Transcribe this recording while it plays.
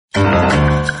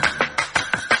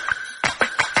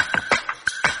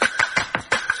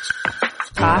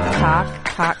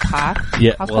talk?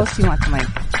 Yeah. How close do you want the mic?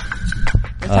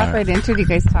 We talk right into it. Do you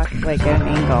guys talk like at an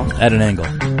angle? At an angle.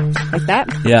 Like that?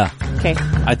 Yeah. Okay.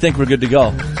 I think we're good to go.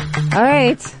 All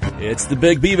right. It's the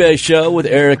Big B-Bay Show with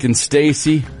Eric and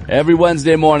Stacey. Every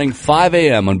Wednesday morning, 5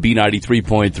 a.m. on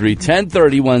B93.3,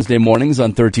 10:30 Wednesday mornings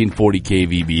on 1340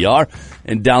 KVBR,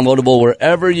 and downloadable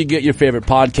wherever you get your favorite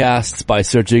podcasts by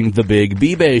searching The Big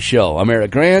B-Bay Show. I'm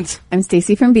Eric Grant. I'm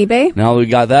Stacey from B-Bay. Now we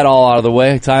got that all out of the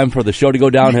way, time for the show to go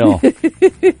downhill.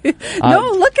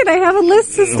 No, look at I have a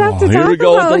list of stuff to talk about. Here we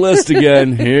go with the list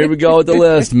again. Here we go with the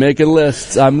list, making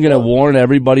lists. I'm going to warn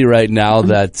everybody right now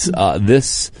that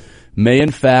this may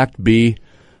in fact be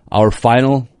our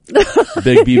final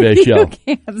Big B-Bay show.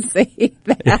 You can't say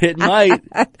that. It might.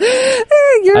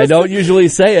 I don't usually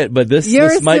say it, but this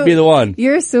might be the one.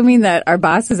 You're assuming that our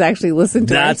bosses actually listen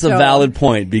to That's our show. a valid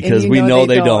point because we know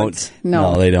they don't.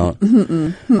 No, they don't.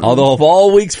 Although of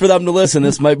all weeks for them to listen,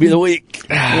 this might be the week.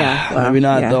 Yeah, well, maybe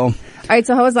not though. All right,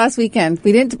 so how was last weekend?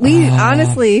 We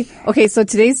honestly, okay, so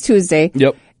today's Tuesday.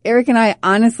 Yep. Eric and I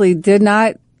honestly did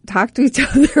not talk to each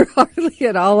other hardly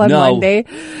at all on Monday,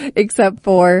 except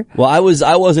for... Well, I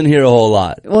wasn't here a whole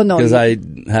lot. Well, no. Because I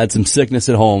had some sickness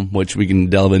at home, which we can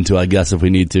delve into, I guess, if we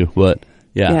need to. But,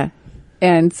 yeah.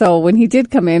 And so when he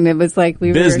did come in, it was like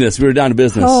we were down to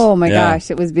business. Oh, my gosh.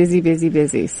 It was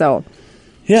busy. So...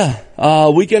 Yeah.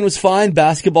 Weekend was fine.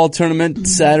 Basketball tournament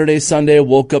Saturday, Sunday.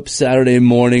 Woke up Saturday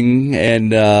morning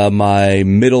and my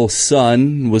middle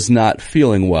son was not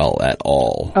feeling well at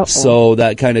all. Uh-oh. So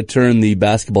that kind of turned the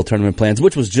basketball tournament plans,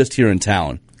 which was just here in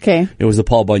town. Okay. It was the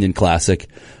Paul Bunyan Classic.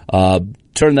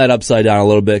 Turned that upside down a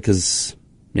little bit because,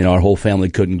 our whole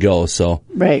family couldn't go. So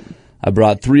right. I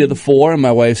brought 3 of the 4 and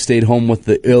my wife stayed home with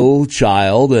the ill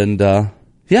child. And,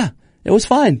 it was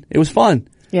fine. It was fun.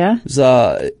 Yeah.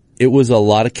 It was a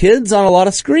lot of kids on a lot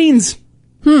of screens.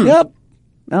 Yep.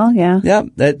 Oh, yeah. Yep.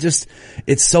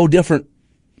 It's so different.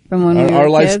 From when we were our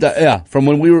kids? lifestyle. Yeah. From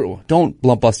when we were, don't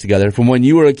lump us together. From when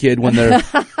you were a kid, when their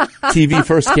TV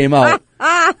first came out.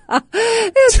 Yeah,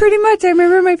 pretty much. I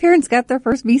remember my parents got their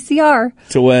first VCR.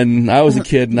 To when I was a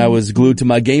kid and I was glued to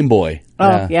my Game Boy.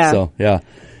 Oh, yeah. So, yeah.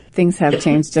 Things have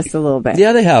changed just a little bit.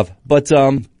 Yeah, they have. But,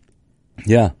 it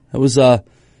was, a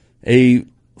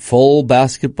full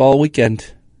basketball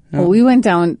weekend. Well, we went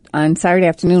down on Saturday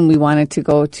afternoon. We wanted to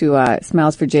go to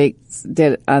Smiles for Jake's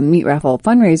did a meat raffle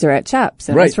fundraiser at Shep's,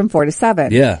 and it was from 4 to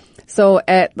 7. Yeah. So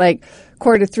at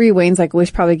 2:45, Wayne's like, we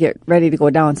should probably get ready to go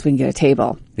down so we can get a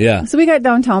table. Yeah. So we got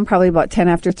downtown probably about 10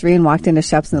 after 3 and walked into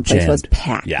Shep's, and the place was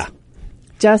packed. Yeah.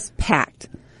 Just packed.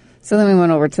 So then we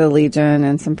went over to the Legion,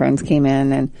 and some friends came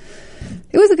in, and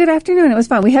it was a good afternoon. It was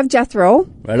fun. We have Jethro.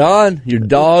 Right on. Your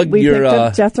dog. We picked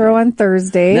up Jethro on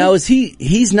Thursday. Now,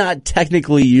 he's not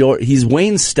technically he's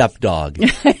Wayne's stepdog.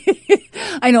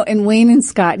 I know. And Wayne and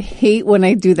Scott hate when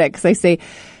I do that because I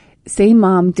say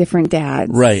mom, different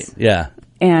dads. Right. Yeah.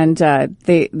 And,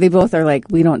 they both are like,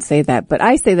 we don't say that, but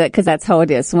I say that because that's how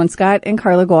it is. So when Scott and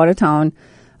Carla go out of town,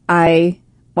 I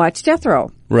watch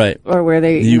Jethro. Right. Or where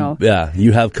they, Yeah.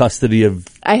 You have custody of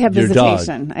I have your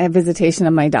visitation. dog. I have visitation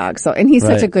of my dog. So, and he's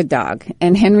such a good dog.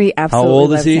 And Henry absolutely How old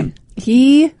loves is he? him.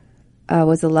 He,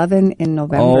 was 11 in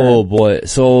November. Oh boy.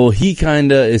 So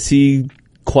is he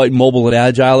quite mobile and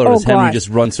agile, or does Henry just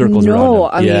run circles around him?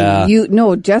 I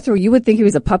mean, Jethro, you would think he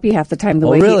was a puppy half the time.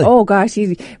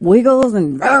 He wiggles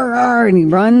and and he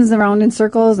runs around in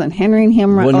circles, and Henry and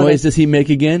him run. What noise does he make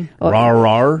again? Rawr,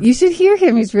 rawr. You should hear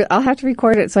him. I'll have to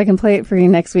record it so I can play it for you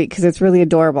next week because it's really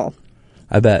adorable.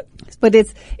 I bet. But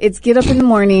it's get up in the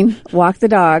morning, walk the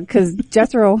dog, because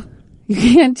Jethro, you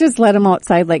can't just let him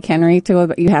outside like Henry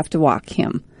you have to walk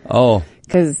him. Oh.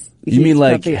 Because you mean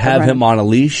have him on a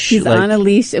leash? He's on a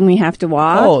leash and we have to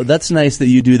walk. Oh, that's nice that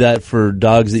you do that for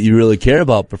dogs that you really care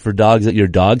about, but for dogs that your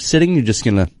dog's sitting, you're just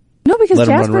gonna No, because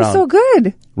Jasper's so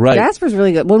good. Right. Jasper's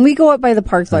really good. When we go up by the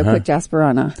park, I put Jasper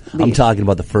on a leash. I'm talking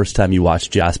about the first time you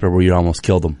watched Jasper where you almost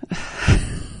killed him.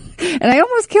 And I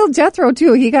almost killed Jethro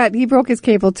too. He broke his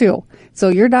cable too. So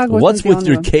your dog wasn't What's the with only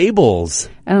your one. cables?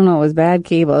 I don't know. It was bad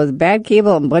cable. It was bad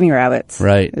cable and bunny rabbits.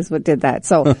 Right. Is what did that.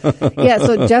 So,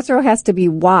 so Jethro has to be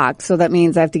walked. So that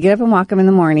means I have to get up and walk him in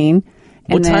the morning.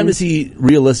 What time does he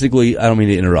realistically, I don't mean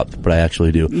to interrupt, but I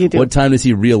actually do. You do. What time does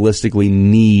he realistically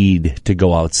need to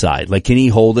go outside? Like, can he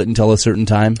hold it until a certain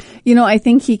time? I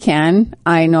think he can.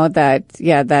 I know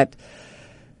that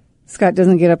Scott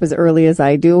doesn't get up as early as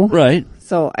I do. Right.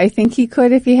 So I think he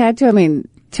could if he had to. I mean,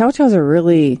 Chow Chows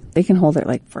they can hold it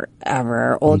like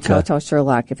forever. Old Chow Chow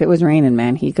Sherlock. If it was raining,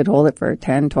 man, he could hold it for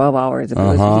 10, 12 hours if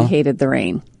he hated the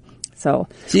rain. So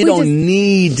you don't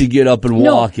need to get up and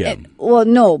walk him.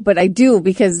 No, but I do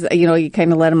because, you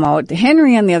kind of let him out.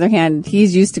 Henry, on the other hand,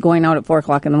 he's used to going out at 4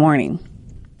 o'clock in the morning.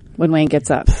 when Wayne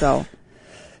gets up. So,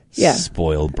 yeah.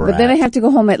 Spoiled brat. But then I have to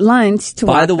go home at lunch to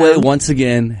walk By the way, them. once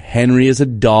again, Henry is a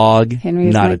dog, Henry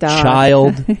is not my a dog.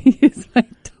 child. He is my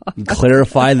dog.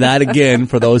 Clarify that again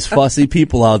for those fussy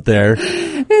people out there.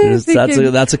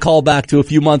 That's a callback to a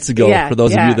few months ago for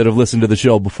those of you that have listened to the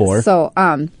show before. So,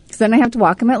 so then I have to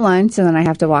walk him at lunch, and then I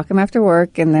have to walk him after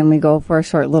work, and then we go for a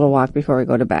short little walk before we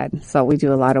go to bed. So we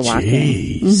do a lot of walking.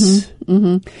 Jeez.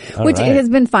 Which it has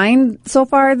been fine so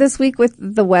far this week with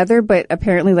the weather, but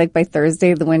apparently like by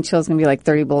Thursday, the wind chill is going to be like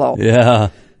 30 below. Yeah.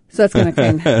 So that's going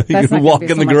to you can walk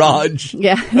in the garage.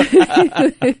 Yeah.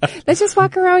 Let's just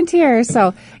walk around here.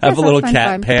 So have a little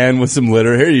cat pan with some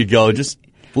litter. Here you go. Just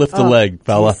lift a leg,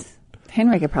 fella. Geez.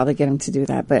 Henry could probably get him to do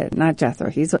that, but not Jethro.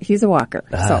 He's a walker.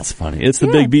 That's funny. It's the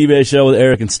Big B-Bay Show with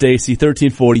Eric and Stacey,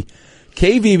 1340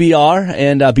 KVBR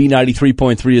and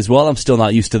B93.3 as well. I'm still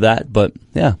not used to that, but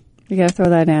yeah. You got to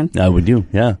throw that in. I would do,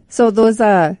 yeah. So those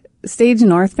Stage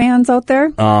North fans out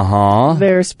there,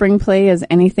 their spring play is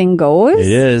anything goes. It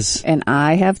is. And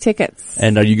I have tickets.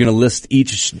 And are you going to list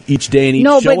each day in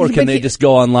each show, or can they just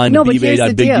go online to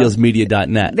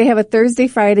bbay.bigdealsmedia.net? They have a Thursday,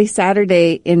 Friday,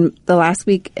 Saturday in the last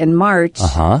week in March.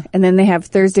 And then they have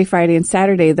Thursday, Friday, and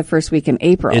Saturday the first week in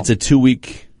April. It's a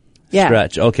 2-week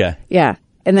stretch. Okay. Yeah.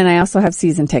 And then I also have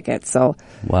season tickets. So.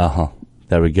 Wow.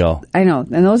 There we go. I know.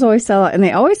 And those always sell out. And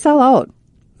they always sell out.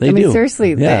 I mean,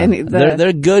 seriously. Yeah.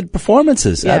 They're good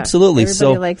performances. Yeah, absolutely.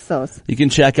 Everybody likes those. You can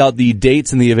check out the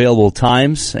dates and the available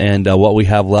times and what we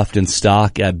have left in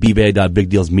stock at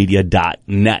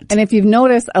bbay.bigdealsmedia.net. And if you've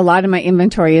noticed, a lot of my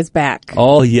inventory is back.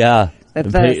 Oh, yeah.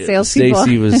 The salespeople.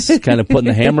 Stacey was kind of putting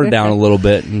the hammer down a little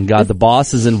bit and got the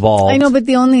bosses involved. I know, but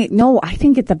I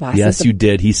didn't get the bosses. Yes, you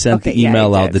did. He sent the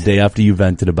email out the day after you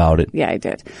vented about it. Yeah, I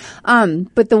did.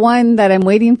 But the one that I'm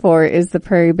waiting for is the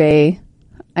Prairie Bay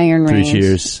Iron Range 3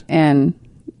 Cheers and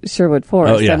Sherwood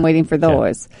Forest. Oh, yeah. I'm waiting for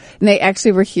those. Yeah. And they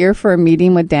actually were here for a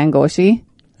meeting with Dan Goshi.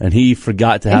 And he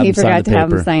forgot to have him sign the paper.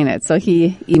 Have him sign it, so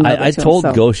he emailed it to I told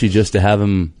him, Goshi just to have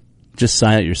him just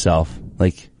sign it yourself.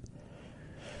 Like,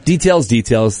 details.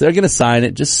 They're going to sign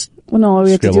it. Just well, no, all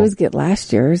we have to do is get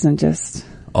last year's and just.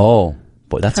 Oh,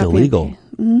 boy, that's illegal.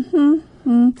 But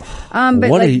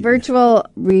like virtual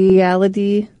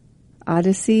reality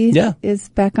Odyssey is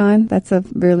back on. That's a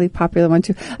really popular one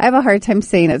too. I have a hard time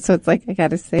saying it, so it's like I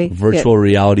gotta say virtual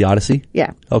reality Odyssey.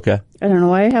 Yeah. Okay. I don't know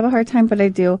why I have a hard time, but I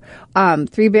do.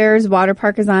 Three Bears Water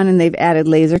Park is on, and they've added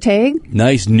laser tag.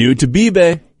 Nice, new to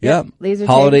B-Bay. Yep. Laser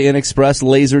Holiday tag. Inn Express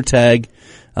laser tag.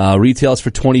 Retails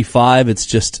for $25. It's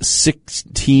just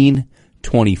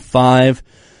 $16.25.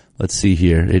 Let's see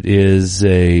here. It is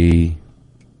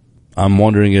I'm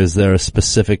wondering, is there a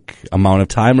specific amount of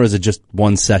time, or is it just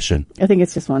one session? I think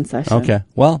it's just one session. Okay.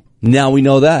 Well, now we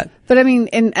know that. But I mean,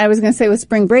 and I was going to say with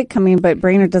spring break coming, but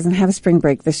Brainerd doesn't have a spring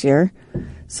break this year.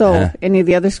 So any of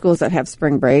the other schools that have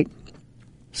spring break.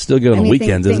 Still good on the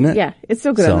weekends, isn't it? Yeah, it's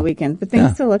still good on the weekend. But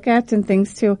things to look at and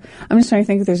things to. I'm just trying to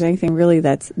think if there's anything really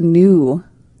that's new.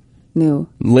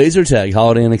 Laser tag,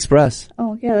 Holiday Inn Express.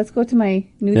 Oh, yeah, let's go to my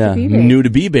new to B-Bay. New to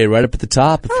B-Bay right up at the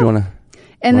top if you want to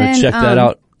check that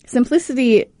out.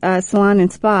 Simplicity Salon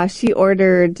and Spa, she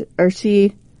ordered. I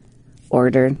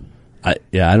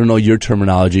don't know your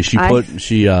terminology. She put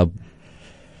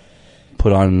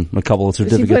on a couple of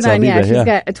certificates on eBay. She's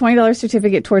got a $20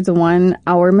 certificate towards a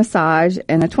 1-hour massage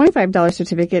and a $25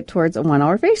 certificate towards a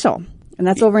 1-hour facial. And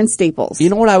that's over in Staples. You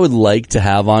know what I would like to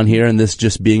have on here, and this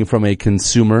just being from a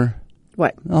consumer?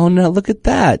 What? Oh, no, look at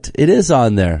that. It is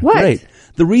on there. What? Great.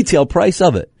 The retail price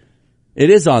of it. It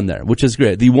is on there, which is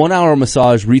great. The 1-hour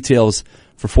massage retails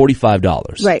for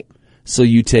 $45. Right. So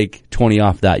you take 20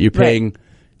 off that. You're paying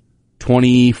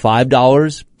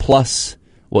 $25 plus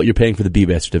what you're paying for the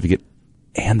B-Bay certificate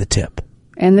and the tip.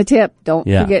 Don't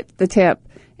forget the tip.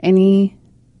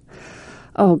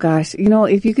 Oh gosh. You know,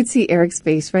 if you could see Eric's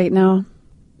face right now.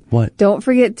 What? Don't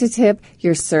forget to tip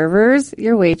your servers,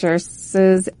 your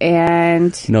waitresses,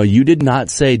 and... No, you did not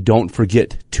say don't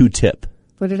forget to tip.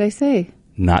 What did I say?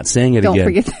 Not saying it don't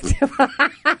again. Don't forget to tip.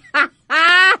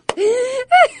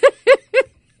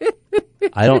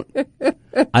 I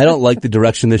don't like the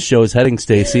direction this show is heading,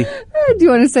 Stacey. Do you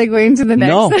want to segue into the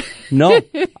next? No,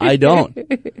 I don't.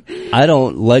 I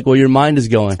don't like where your mind is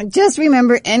going. Just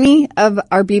remember, any of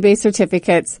our B-Bay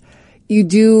certificates, you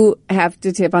do have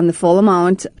to tip on the full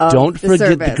amount of Don't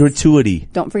forget the gratuity.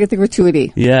 Don't forget the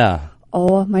gratuity. Yeah.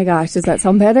 Oh my gosh, does that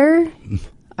sound better?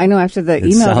 I know after the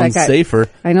email I got. It sounds safer.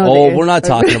 I know. Oh, we're not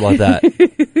talking about that.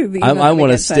 I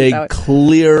want to stay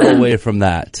clear away from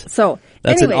that. So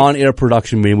that's an on-air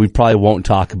production meeting. We probably won't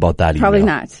talk about that email. Probably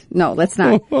not. No, let's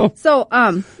not. So,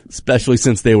 especially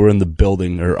since they were in the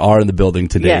building or are in the building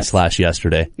today /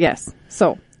 yesterday. Yes.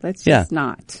 So Let's just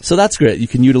not. So that's great. You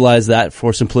can utilize that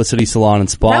for Simplicity Salon and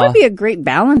Spa. That would be a great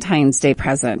Valentine's Day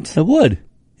present. It would.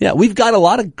 Yeah, we've got a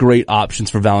lot of great options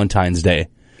for Valentine's Day.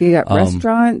 You got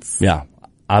restaurants. Yeah,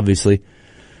 obviously.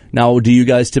 Now, do you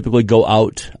guys typically go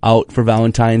out for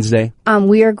Valentine's Day?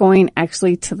 We are going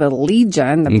actually to the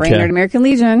Legion, the Brainerd American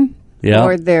Legion,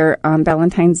 for their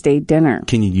Valentine's Day dinner.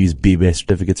 Can you use B-Bay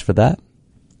certificates for that?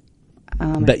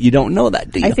 Bet you don't know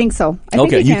that, do you? I think so. You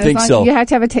think so? You have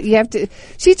to have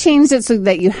she changed it so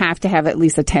that you have to have at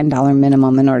least a $10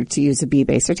 minimum in order to use a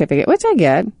B-Bay certificate, which I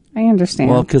get. I understand.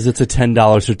 Well, because it's a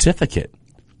 $10 certificate.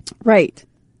 Right.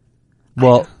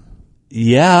 Well,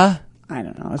 yeah. I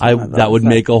don't know. That would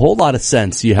make a whole lot of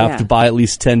sense. You have to buy at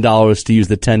least $10 to use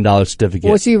the $10 certificate.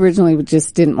 Well, she originally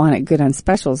just didn't want it good on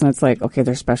specials, and it's like, okay,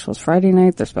 there's specials Friday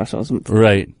night, there's specials.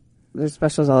 Right. There's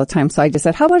specials all the time. So I just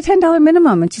said, how about a $10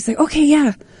 minimum? And she's like, okay,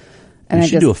 yeah. And you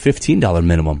should do a $15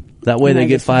 minimum. That way they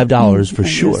get $5 for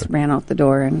sure. I just ran out the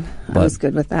door, and I was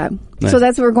good with that. Nice. So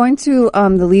that's we're going to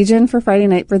the Legion for Friday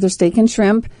night for their steak and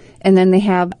shrimp. And then they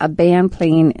have a band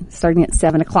playing starting at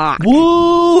 7 o'clock.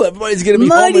 Woo! Everybody's going to be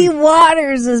Muddy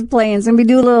Waters is playing. So we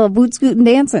do a little boot scooting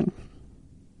dancing.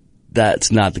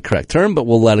 That's not the correct term, but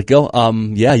we'll let it go.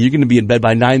 Yeah, you're going to be in bed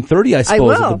by 9:30, I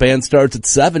suppose, if the band starts at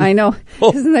 7. I know.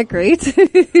 Oh. Isn't that great?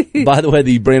 By the way,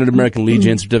 the Brainerd American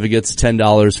Legion certificate's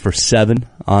 $10 for 7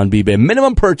 on B-Bay.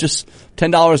 Minimum purchase,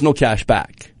 $10, no cash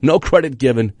back. No credit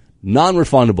given,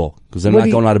 non-refundable, because they're not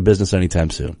going out of business anytime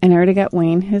soon. And I already got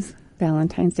Wayne his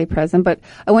Valentine's Day present, but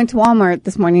I went to Walmart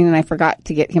this morning and I forgot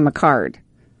to get him a card.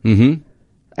 Mm-hmm.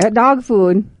 I got dog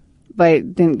food,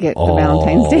 but didn't get the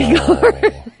Valentine's Day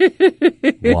card.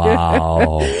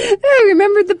 Wow. I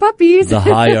remembered the puppies. The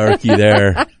hierarchy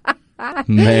there.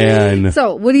 Man.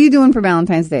 So, what are you doing for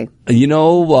Valentine's Day? We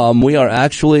are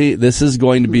actually, this is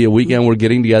going to be a weekend we're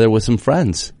getting together with some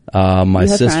friends. My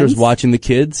sister's friends? watching the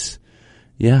kids.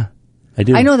 Yeah, I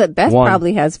do. I know that Beth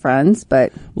probably has friends,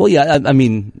 but... Well, yeah, I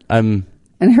mean, and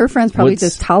her friends probably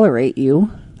just tolerate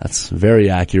you. That's very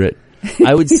accurate.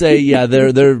 I would say, yeah,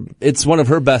 it's one of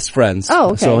her best friends.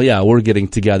 Oh, okay. So, yeah, we're getting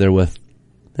together with,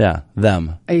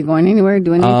 them. Are you going anywhere,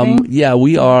 doing anything? Yeah,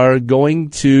 we are going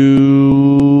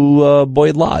to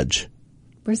Boyd Lodge.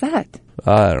 Where's that?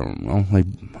 I don't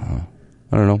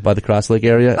know, by the Cross Lake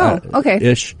area. Oh, okay.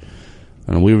 Ish.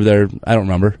 And we were there, I don't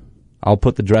remember. I'll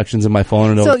put the directions in my phone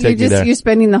and it'll take me there. So you're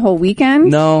spending the whole weekend?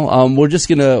 No,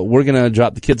 we're gonna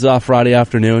drop the kids off Friday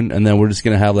afternoon, and then we're just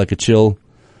gonna have like a chill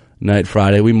night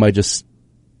Friday. We might just,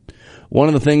 one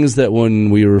of the things that when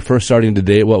we were first starting to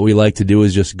date, what we like to do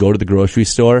is just go to the grocery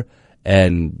store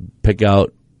and pick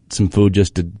out some food,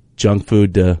 junk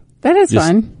food to. That is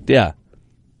fun. Yeah.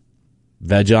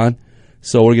 Veg on.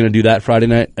 So we're going to do that Friday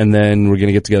night, and then we're going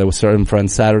to get together with certain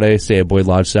friends Saturday, stay at Boyd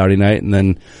Lodge Saturday night, and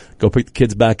then go pick the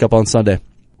kids back up on Sunday.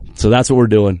 So that's what we're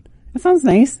doing. That sounds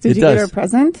nice. Did you get her a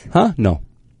present? Huh? No.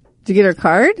 Did you get her a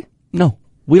card? No.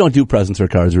 We don't do presents or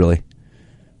cards, really.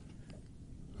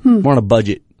 We're on a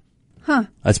budget. Huh.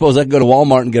 I suppose I could go to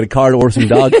Walmart and get a card or some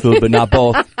dog food, but not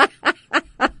both.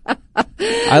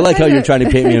 I like how you're trying to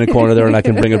paint me in a corner there, and I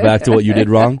can bring it back to what you did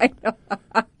wrong.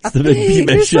 It's the Big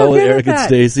B-Bay Show with Eric and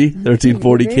Stacey,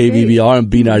 1340 KVBR and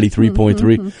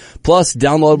B93.3. Plus,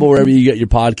 downloadable wherever you get your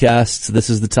podcasts. This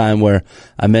is the time where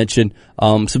I mention,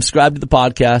 subscribe to the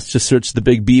podcast. Just search the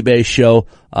Big B-Bay Show.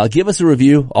 Give us a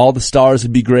review. All the stars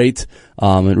would be great.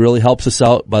 It really helps us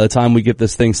out. By the time we get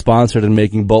this thing sponsored and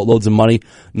making boatloads of money,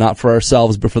 not for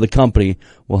ourselves, but for the company,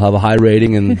 we'll have a high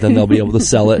rating, and then they'll be able to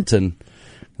sell it, and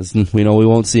we know we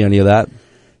won't see any of that.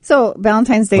 So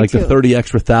Valentine's Day, like the $30,000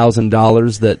 extra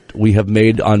that we have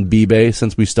made on B-Bay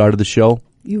since we started the show.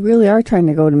 You really are trying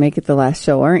to go to make it the last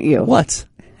show, aren't you? What?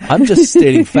 I'm just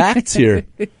stating facts here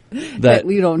that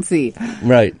we don't see.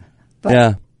 Right.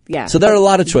 But, yeah. So there are a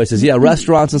lot of choices. Yeah,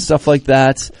 restaurants and stuff like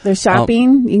that. There's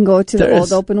shopping. You can go to the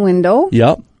old open window.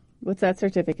 Yep. What's that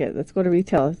certificate? Let's go to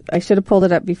retail. I should have pulled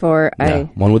it up before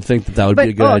one would think that would be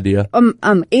a good idea.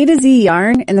 A to Z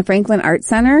Yarn in the Franklin Art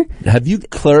Center. Have you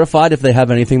clarified if they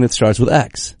have anything that starts with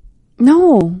X?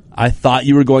 No. I thought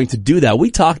you were going to do that.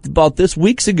 We talked about this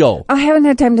weeks ago. I haven't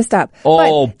had time to stop.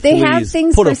 Oh, but they have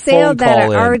things for sale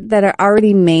that are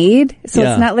already made. So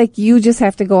it's not like you just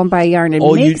have to go and buy yarn and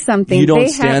make something. You don't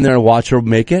stand there and watch her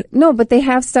make it? No, but they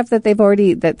have stuff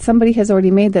that somebody has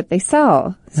already made that they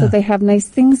sell. So they have nice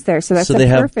things there. So that's perfect. So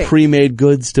they have pre-made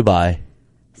goods to buy.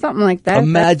 Something like that.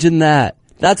 Imagine that.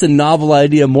 That's a novel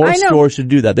idea. More stores should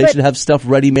do that. They should have stuff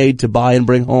ready-made to buy and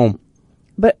bring home.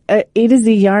 But A to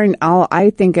Z Yarn, all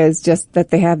I think is just that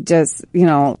they have just,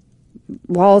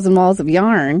 walls and walls of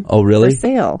yarn. Oh, really? For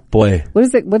sale. Boy.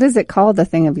 What is it called, the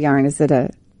thing of yarn? Is it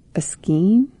a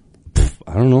skein?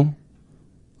 I don't know.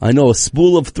 I know a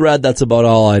spool of thread. That's about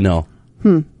all I know.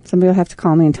 Somebody will have to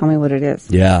call me and tell me what it is.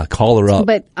 Yeah, call her up.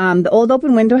 But the Old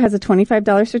Open Window has a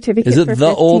 $25 certificate. Is it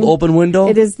the Old Open Window?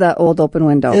 It is the Old Open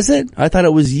Window. Is it? I thought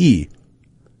it was ye.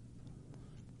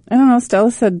 I don't know.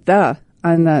 Stella said "the"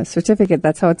 on the certificate.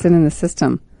 That's how it's in the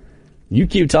system. You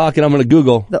keep talking. I'm going to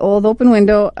Google. The Old Open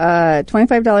Window,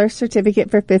 $25 certificate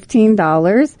for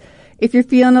 $15. If you're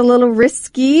feeling a little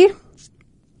risky,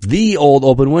 the Old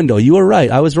Open Window. You were right.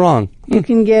 I was wrong. You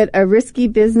can get a Risky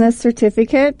Business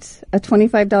certificate, a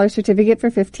 $25 certificate for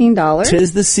 $15.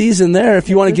 'Tis the season there. If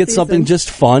you want to get something just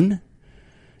fun,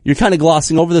 you're kind of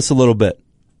glossing over this a little bit.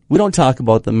 We don't talk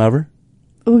about them ever.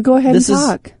 We'll go ahead and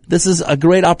talk. This is a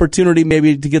great opportunity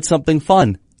maybe to get something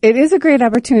fun. It is a great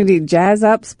opportunity. Jazz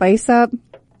up, spice up.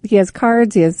 He has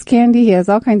cards, he has candy, he has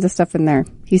all kinds of stuff in there,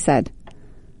 he said.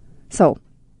 So,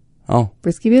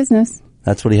 Risky Business.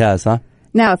 That's what he has, huh?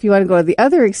 Now, if you want to go to the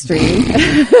other extreme,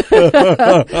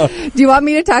 do you want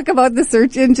me to talk about the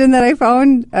search engine that I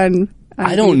found on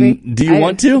I don't. eBay? Do you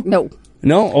want to? No.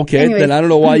 No? Okay. Anyways. Then I don't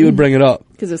know why you would bring it up.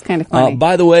 Because it's kind of funny.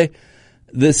 By the way,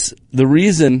 the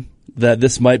reason that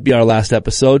this might be our last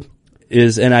episode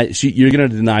is, and you're going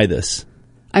to deny this.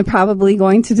 I'm probably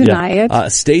going to deny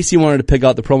it. Stacey wanted to pick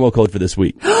out the promo code for this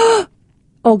week.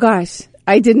 Oh gosh.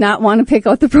 I did not want to pick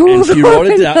out the promo code. And she wrote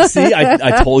it down. See,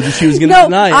 I told you she was going to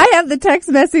deny it. I have the text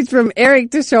message from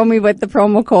Eric to show me what the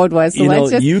promo code was.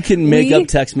 So you can make up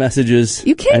text messages.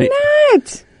 You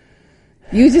cannot.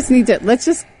 You just need to,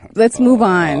 let's move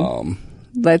on.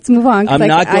 Let's move on. I'm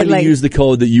not going to use the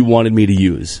code that you wanted me to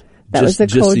use. That was the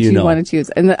code you wanted to use.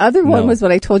 And the other one was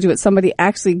what I told you, what somebody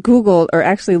actually Googled or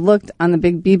actually looked on the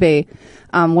Big B-Bay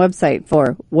website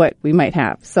for what we might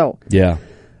have. So. Yeah.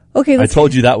 Okay. I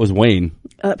told you that was Wayne.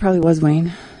 That probably was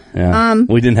Wayne. Yeah.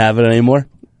 We didn't have it anymore?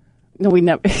 No, we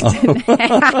never didn't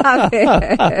have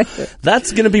it.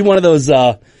 That's going to be one of those,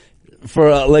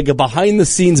 for like a behind the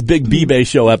scenes Big B-Bay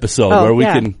show episode where we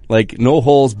can, like, no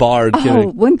holes barred.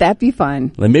 Wouldn't that be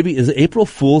fun? Like maybe, is April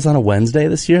Fool's on a Wednesday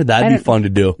this year? That'd be fun to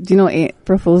do. Do you know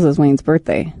April Fool's is Wayne's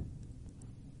birthday?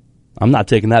 I'm not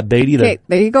taking that bait either. Okay,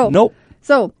 there you go. Nope.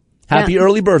 So. Happy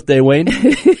early birthday, Wayne.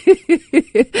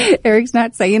 Eric's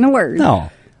not saying a word.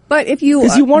 No. But if you.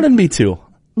 Because you wanted me to.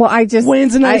 Well,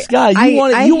 Wayne's a nice guy. You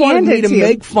wanted me to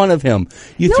make fun of him.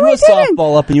 You threw a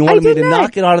softball up and you wanted me to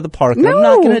knock it out of the park. No. I'm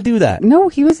not going to do that. No,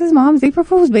 he was his mom's April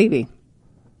Fool's baby.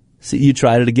 See, you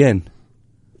tried it again.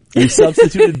 You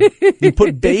substituted, you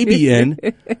put baby in.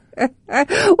 What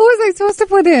was I supposed to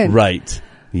put in? Right.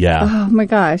 Yeah. Oh my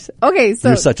gosh. Okay, so.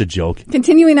 You're such a joke.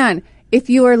 Continuing on. If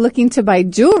you are looking to buy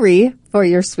jewelry for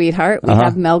your sweetheart, we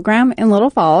have Melgram in Little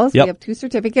Falls. Yep. We have 2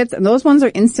 certificates, and those ones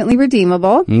are instantly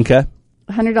redeemable. Okay.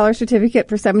 $100 certificate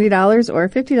for $70 or a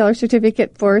 $50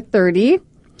 certificate for $30.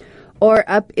 Or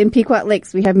up in Pequot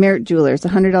Lakes, we have Merritt Jewelers,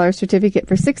 $100 certificate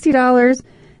for $60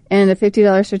 and a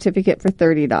 $50 certificate for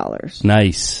 $30.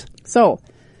 Nice. So,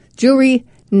 jewelry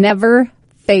never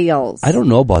fails. I don't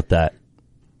know about that.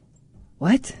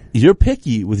 What? You're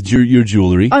picky with your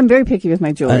jewelry. I'm very picky with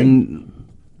my jewelry. And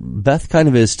Beth kind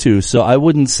of is too, so I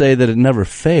wouldn't say that it never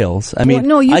fails. I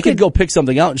mean, I could go pick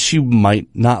something out and she might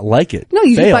not like it. No,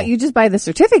 you just buy the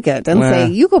certificate and say,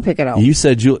 you go pick it out. You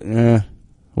said,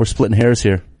 we're splitting hairs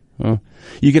here.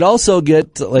 You could also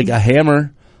get like a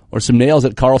hammer or some nails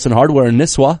at Carlson Hardware in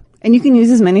Nisswa. And you can use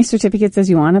as many certificates as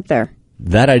you want up there.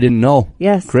 That I didn't know.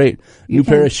 Yes. Great. New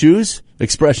pair of shoes,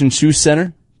 Expression Shoe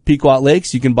Center, Pequot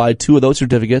Lakes. You can buy 2 of those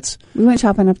certificates. We went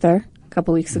shopping up there a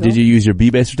couple weeks ago. Did you use your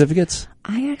B-Bay certificates?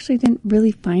 I actually didn't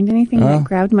really find anything that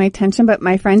grabbed my attention, but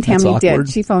my friend Tammy did.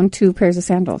 She found 2 pairs of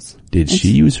sandals. Did she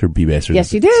use her B-Bay certificates? Yes,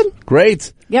 she did.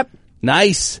 Great. Yep.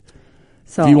 Nice.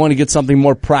 So, if you want to get something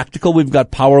more practical, we've got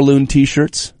Power Loon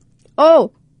t-shirts.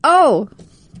 Oh.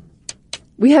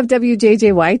 We have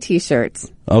WJJY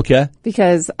t-shirts. Okay.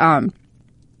 Because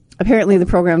apparently the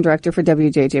program director for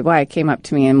WJJY came up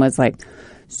to me and was like,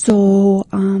 so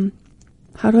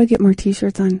how do I get more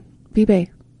t-shirts on B-Bay?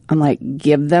 I'm like,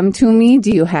 give them to me.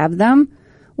 Do you have them?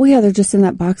 Well, yeah, they're just in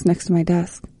that box next to my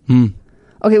desk. Okay,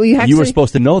 well, you were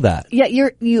supposed to know that. Yeah,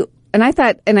 you and I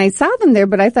thought, and I saw them there,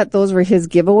 but I thought those were his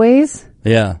giveaways.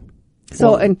 Yeah.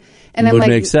 So, and I'm like,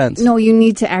 make sense. No, you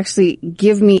need to actually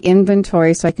give me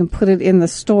inventory so I can put it in the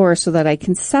store so that I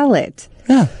can sell it.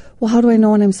 Yeah. Well, how do I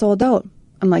know when I'm sold out?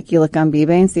 I'm like, you look on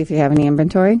B-Bay and see if you have any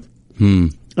inventory.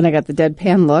 And I got the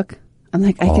deadpan look. I'm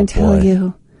like, I can tell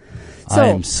you. So, I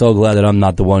am so glad that I'm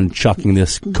not the one chucking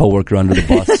this coworker under the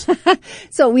bus.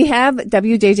 So we have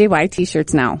WJJY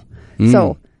t-shirts now.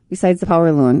 So besides the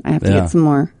Power Loon, I have to get some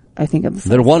more. I think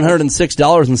they're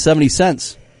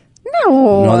 $106.70.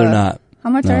 No, they're not. How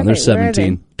much are they? They're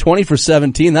 $17. 20 for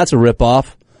 $17. That's a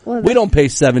ripoff. Well, we don't pay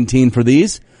 $17 for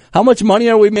these. How much money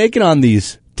are we making on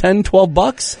these? $10,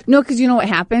 $12? No, because you know what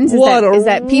happens is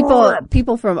that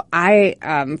people from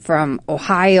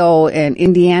Ohio and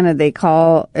Indiana, they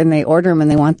call and they order them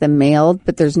and they want them mailed,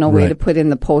 but there's no way to put in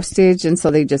the postage, and so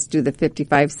they just do the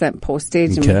 55-cent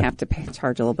postage, and we have to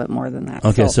charge a little bit more than that.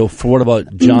 Okay, so for what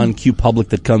about John Q. Public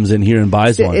that comes in here and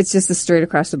buys one? It's just a straight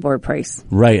across the board price.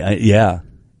 Right, yeah.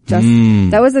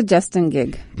 That was a Justin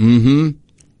gig. Mm-hmm.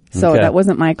 So that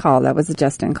wasn't my call. That was a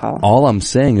Justin call. All I'm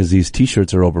saying is these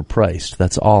T-shirts are overpriced.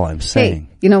 That's all I'm saying. Hey,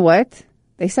 you know what?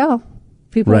 They sell.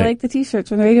 People like the T-shirts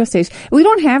from the radio station. We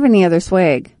don't have any other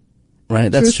swag.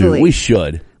 Right, that's true. We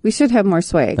should. We should have more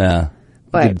swag. Yeah.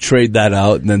 But we could trade that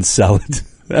out and then sell it.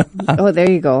 Oh,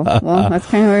 there you go. Well, that's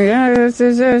kind of where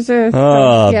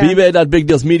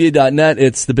bbay.bigdealsmedia.net.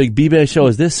 It's the Big B-Bay Show.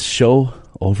 Is this show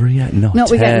over yet? No,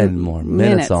 we got 10 more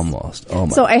minutes almost. Oh,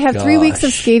 my So I have 3 weeks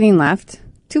of skating left.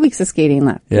 2 weeks of skating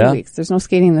left. 3 weeks. There's no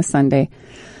skating this Sunday.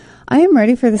 I am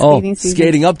ready for the skating season.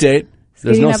 Skating update.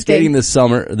 There's no skating this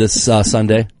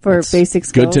Sunday. For basic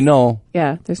skills. Good to know.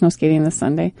 Yeah, there's no skating this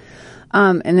Sunday.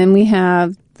 And then we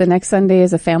have the next Sunday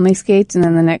is a family skate, and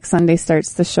then the next Sunday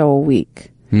starts the show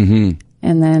week. Mm-hmm.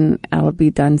 And then I'll be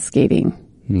done skating.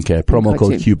 Okay. Promo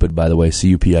code CUPID, by the way.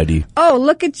 CUPID. Oh,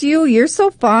 look at you. You're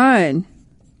so fun.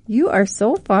 You are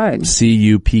so fun.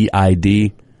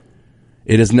 CUPID.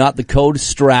 It is not the code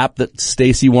STRAP that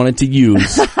Stacey wanted to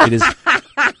use. It is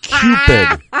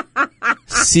CUPID.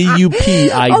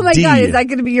 CUPID. Oh my God, is that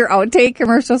going to be your outtake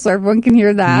commercial so everyone can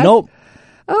hear that? Nope.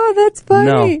 Oh, that's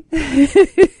funny.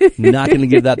 No. Not going to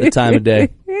give that the time of day.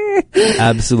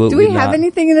 Absolutely not. Do we have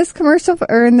anything in this commercial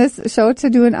or in this show to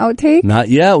do an outtake? Not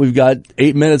yet. We've got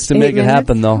 8 minutes to make it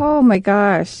happen, though. Oh my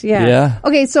gosh. Yeah.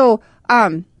 Okay, so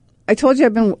I told you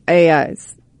I've been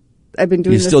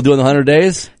doing You still doing the 100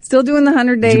 days? Still doing the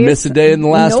 100 days. Did you miss a day in the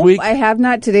last week? I have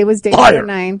not. Today was day number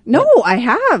 9. No, I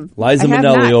have. Liza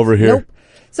Minnelli over here. Nope.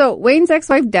 So Wayne's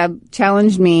ex-wife Deb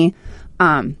challenged me.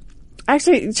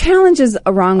 Actually, challenge is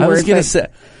a wrong word. I was going to say.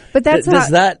 But that's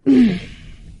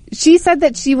She said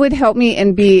that she would help me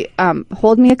and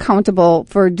hold me accountable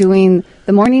for doing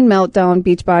the Morning Meltdown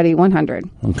Beachbody 100.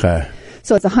 Okay.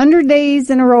 So it's 100 days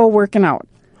in a row working out.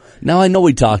 Now, I know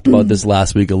we talked about this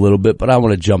last week a little bit, but I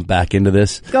want to jump back into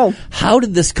this. Go. How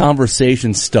did this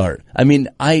conversation start? I mean,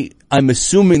 I'm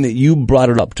assuming that you brought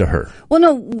it up to her. Well,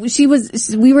 no,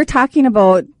 we were talking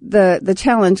about the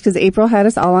challenge because April had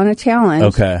us all on a challenge.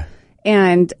 Okay.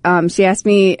 And she asked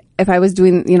me if I was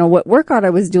doing, what workout I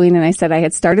was doing, and I said I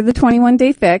had started the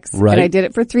 21-day fix, and I did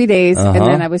it for 3 days, and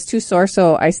then I was too sore,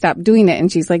 so I stopped doing it.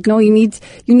 And she's like, "No, you need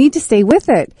to stay with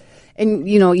it, and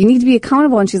you need to be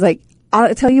accountable." And she's like,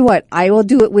 "I'll tell you what, I will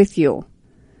do it with you."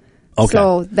 Okay.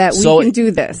 So that we can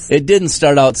do this. It didn't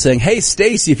start out saying, "Hey,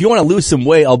 Stacey, if you want to lose some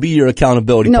weight, I'll be your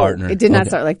accountability partner." No, it did not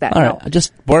start like that. All right. I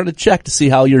just wanted to check to see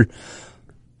how your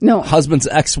husband's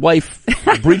ex-wife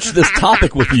breached this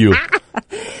topic with you.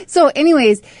 So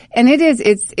anyways, and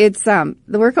it's the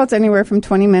workout's anywhere from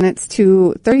 20 minutes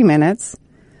to 30 minutes.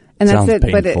 And that's it.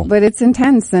 Painful. But it's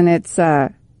intense, and it's,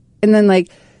 and then like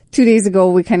 2 days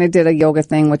ago we kind of did a yoga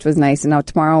thing, which was nice. And now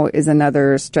tomorrow is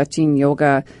another stretching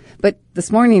yoga. But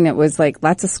this morning it was like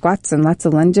lots of squats and lots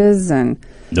of lunges, and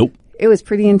it was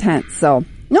pretty intense. So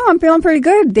no, I'm feeling pretty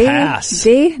good. Day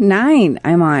 9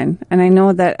 I'm on, and I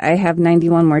know that I have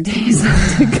 91 more days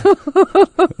left to go.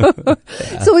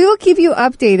 So we will keep you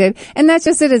updated. And that's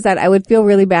just it, is that I would feel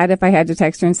really bad if I had to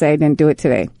text her and say I didn't do it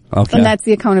today. Okay. And that's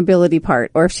the accountability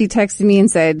part. Or if she texted me and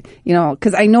said,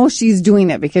 because I know she's doing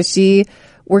it because she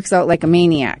works out like a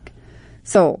maniac.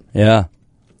 So I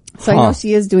know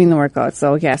she is doing the workout.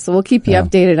 So so we'll keep you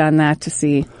updated on that to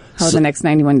see how the next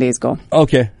 91 days go.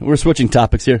 Okay, we're switching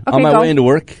topics here. On my way into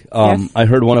work, I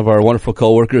heard one of our wonderful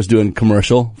coworkers doing a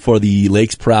commercial for the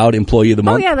Lakes Proud Employee of the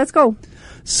Month. Oh yeah, let's go.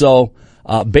 So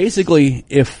basically,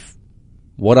 if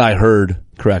what I heard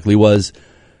correctly was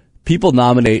people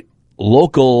nominate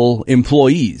local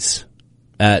employees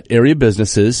at area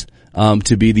businesses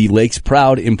to be the Lakes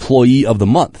Proud Employee of the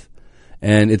Month.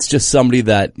 And it's just somebody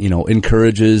that,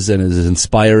 encourages and is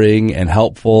inspiring and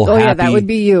helpful. Oh, yeah, that would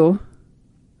be you.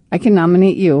 I can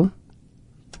nominate you.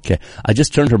 Okay. I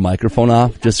just turned her microphone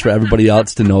off just for everybody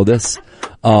else to know this.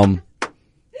 Turn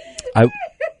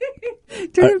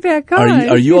it back on.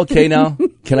 Are you okay now?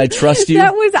 Can I trust you?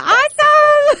 That was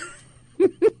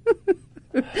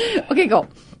awesome. Okay, go.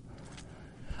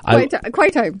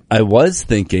 Quiet time. I was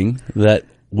thinking that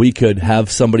we could have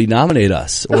somebody nominate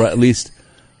us, or at least,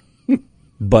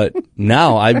 but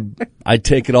now I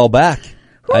take it all back.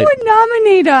 Who would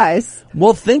nominate us?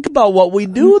 Well, think about what we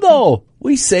do, though.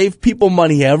 We save people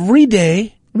money every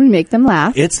day. We make them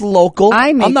laugh. It's local.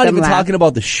 I make I'm not them even laugh. talking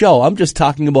about the show. I'm just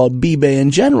talking about B-Bay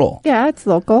in general. Yeah, it's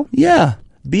local. Yeah.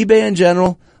 B-Bay in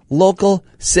general, local,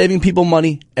 saving people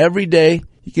money every day.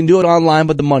 You can do it online,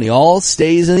 but the money all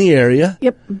stays in the area.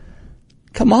 Yep.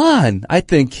 Come on. I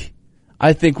think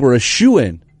we're a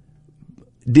shoo-in.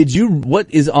 What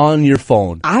is on your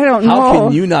phone? I don't know. How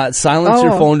can you not silence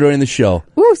your phone during the show?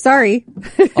 Ooh, sorry.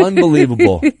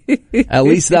 Unbelievable. At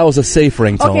least that was a safe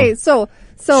ringtone. Okay, so,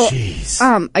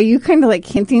 Jeez. are you kind of like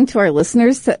hinting to our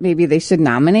listeners that maybe they should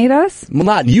nominate us? Well,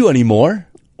 not you anymore.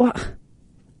 Well,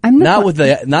 I'm Not with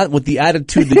the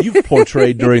attitude that you've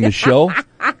portrayed during the show.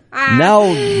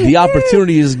 Now the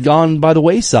opportunity has gone by the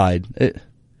wayside.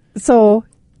 So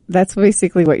that's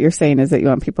basically what you're saying is that you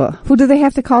want people. Who do they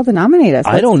have to call to nominate us?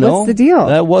 I don't know. What's the deal?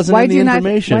 That wasn't in the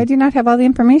information. Why do you not have all the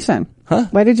information? Huh?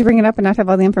 Why did you bring it up and not have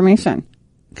all the information?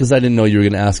 Because I didn't know you were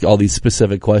going to ask all these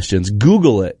specific questions.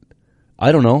 Google it.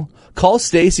 I don't know. Call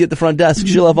Stacey at the front desk.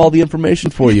 She'll have all the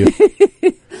information for you.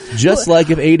 Just like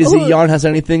if A to Z Yarn has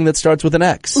anything that starts with an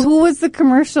X. Who was the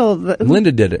commercial?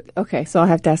 Linda did it. Okay, so I'll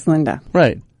have to ask Linda.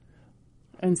 Right.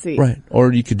 And see. Right.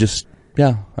 Or you could just,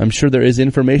 I'm sure there is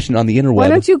information on the interweb. Why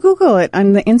don't you Google it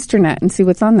on the Instranet and see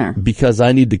what's on there? Because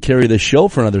I need to carry the show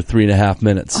for another 3.5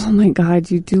 minutes. Oh my God,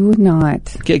 you do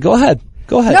not. Okay, go ahead.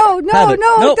 Go ahead. No,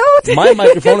 don't. My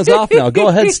microphone is off now. Go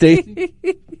ahead, Stacey.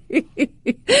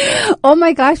 Oh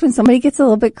my gosh, when somebody gets a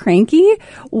little bit cranky.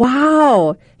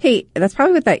 Wow. Hey, that's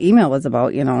probably what that email was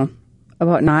about,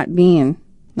 about not being,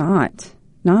 not.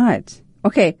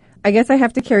 Okay, I guess I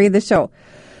have to carry the show.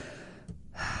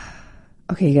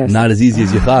 Okay, you guys. Not as easy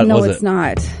as you thought, no, was it? No,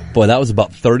 it's not. Boy, that was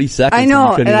about 30 seconds. I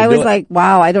know, and I was like,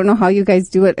 wow, I don't know how you guys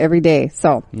do it every day.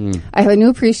 So, I have a new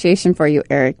appreciation for you,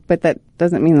 Eric, but that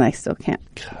doesn't mean I still can't.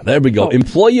 There we go.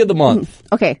 Employee of the month.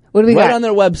 Okay, what do we got? Right on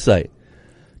their website.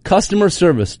 Customer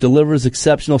service delivers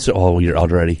exceptional service. Oh, you're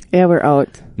out already. Yeah, we're out.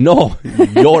 No,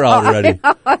 you're out already.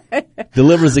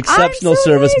 Delivers exceptional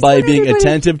service by being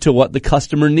attentive to what the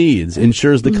customer needs.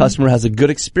 Ensures the customer has a good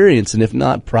experience, and if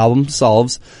not, problem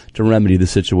solves to remedy the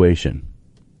situation.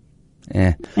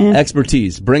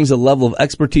 Expertise. Brings a level of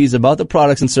expertise about the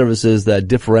products and services that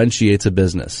differentiates a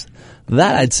business.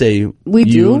 That I'd say we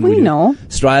know.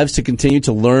 Strives to continue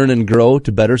to learn and grow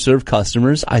to better serve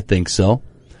customers. I think so.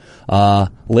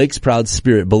 Lakes Proud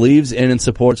Spirit believes in and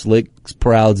supports Lakes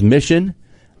Proud's mission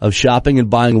of shopping and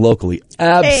buying locally.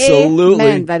 Absolutely.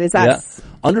 Amen. That is us. Yeah.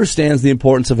 Understands the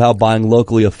importance of how buying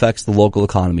locally affects the local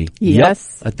economy.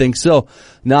 Yes. Yep, I think so.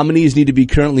 Nominees need to be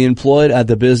currently employed at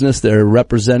the business they're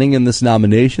representing in this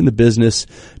nomination. The business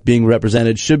being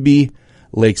represented should be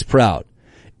Lakes Proud.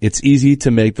 It's easy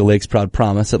to make the Lakes Proud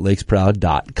promise at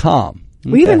lakesproud.com.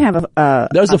 Okay. We even have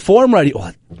there's a form ready.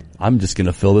 Oh, I'm just going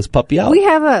to fill this puppy out. We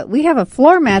have a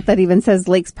floor mat that even says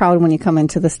Lakes Proud when you come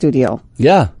into the studio.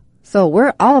 Yeah. So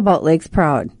we're all about Lakes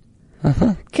Proud.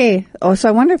 Okay. Oh, so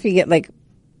I wonder if you get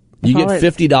you get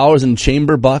 $50 in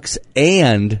chamber bucks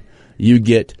and you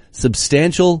get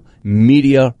substantial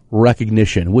media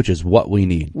recognition, which is what we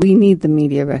need. We need the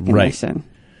media recognition. Right.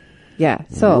 Yeah.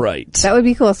 So right. That would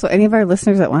be cool. So any of our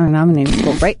listeners that want to nominate us,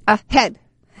 go right ahead.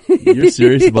 You're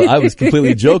serious? But I was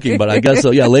completely joking, but I guess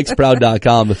so. Yeah,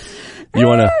 lakesproud.com if you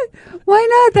want to. Why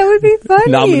not? That would be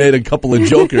funny. Nominate a couple of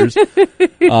jokers.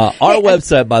 Our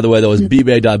website, by the way, though, is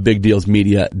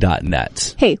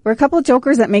bbay.bigdealsmedia.net. Hey, we're a couple of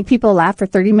jokers that make people laugh for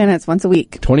 30 minutes once a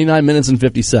week. 29 minutes and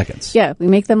 50 seconds. Yeah, we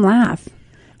make them laugh.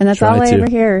 And that's all I ever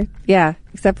hear. Yeah,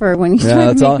 except for when you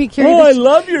try to make me carry I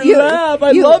love your laugh.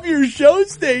 I love your show,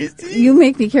 Stacey. You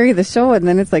make me carry the show, and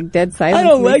then it's like dead silence. I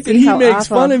don't like that he makes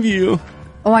fun of you.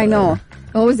 Oh, I know.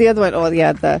 What was the other one? Oh,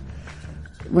 yeah,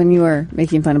 when you were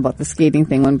making fun about the skating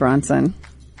thing when Bronson.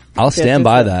 I'll stand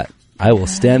by that. I will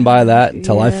stand by that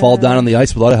until I fall down on the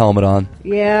ice without a helmet on.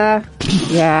 Yeah.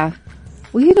 Yeah.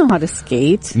 Well, you know how to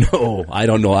skate. No, I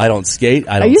don't know. I don't skate.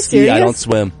 I don't ski. Serious? I don't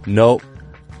swim. Nope.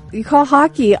 You call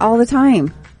hockey all the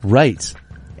time. Right.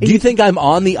 Do you think I'm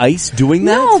on the ice doing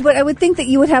that? No, but I would think that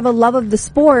you would have a love of the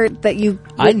sport that you...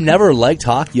 I never liked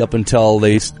hockey up until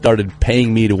they started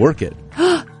paying me to work it.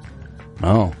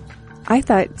 Oh. I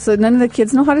thought... So none of the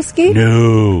kids know how to skate?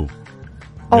 No.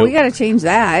 Oh, nope. we got to change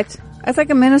that. That's like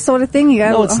a Minnesota thing. You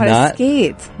got to know how to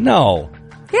skate. No.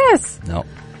 Yes. No.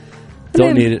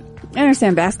 Don't need it. I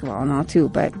understand basketball and all too,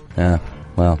 but... Yeah,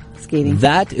 well... Skating.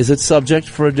 That is its subject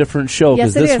for a different show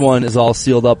because yes, this one is all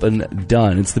sealed up and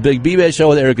done. It's the Big B-Bay Show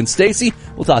with Eric and Stacey.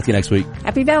 We'll talk to you next week.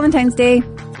 Happy Valentine's Day.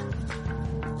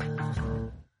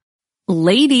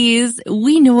 Ladies,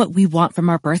 we know what we want from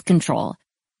our birth control.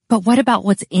 But what about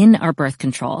what's in our birth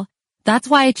control? That's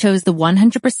why I chose the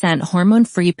 100%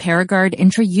 hormone-free Paragard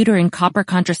intrauterine copper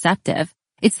contraceptive.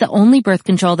 It's the only birth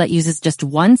control that uses just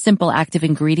one simple active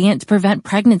ingredient to prevent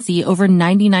pregnancy over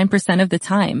 99% of the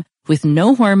time, with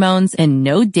no hormones and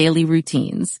no daily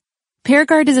routines.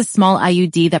 Paragard is a small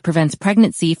IUD that prevents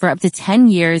pregnancy for up to 10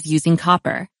 years using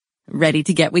copper. Ready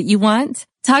to get what you want?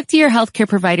 Talk to your healthcare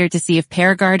provider to see if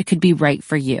Paragard could be right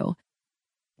for you.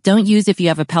 Don't use if you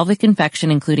have a pelvic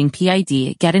infection including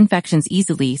PID, get infections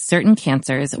easily, certain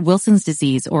cancers, Wilson's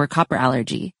disease, or a copper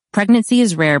allergy. Pregnancy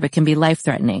is rare but can be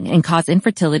life-threatening and cause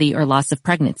infertility or loss of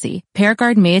pregnancy.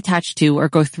 Paragard may attach to or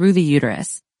go through the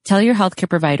uterus. Tell your healthcare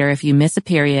provider if you miss a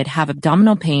period, have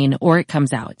abdominal pain, or it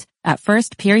comes out. At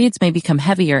first, periods may become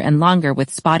heavier and longer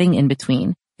with spotting in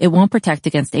between. It won't protect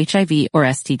against HIV or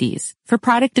STDs. For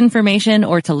product information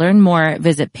or to learn more,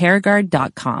 visit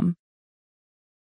Paragard.com.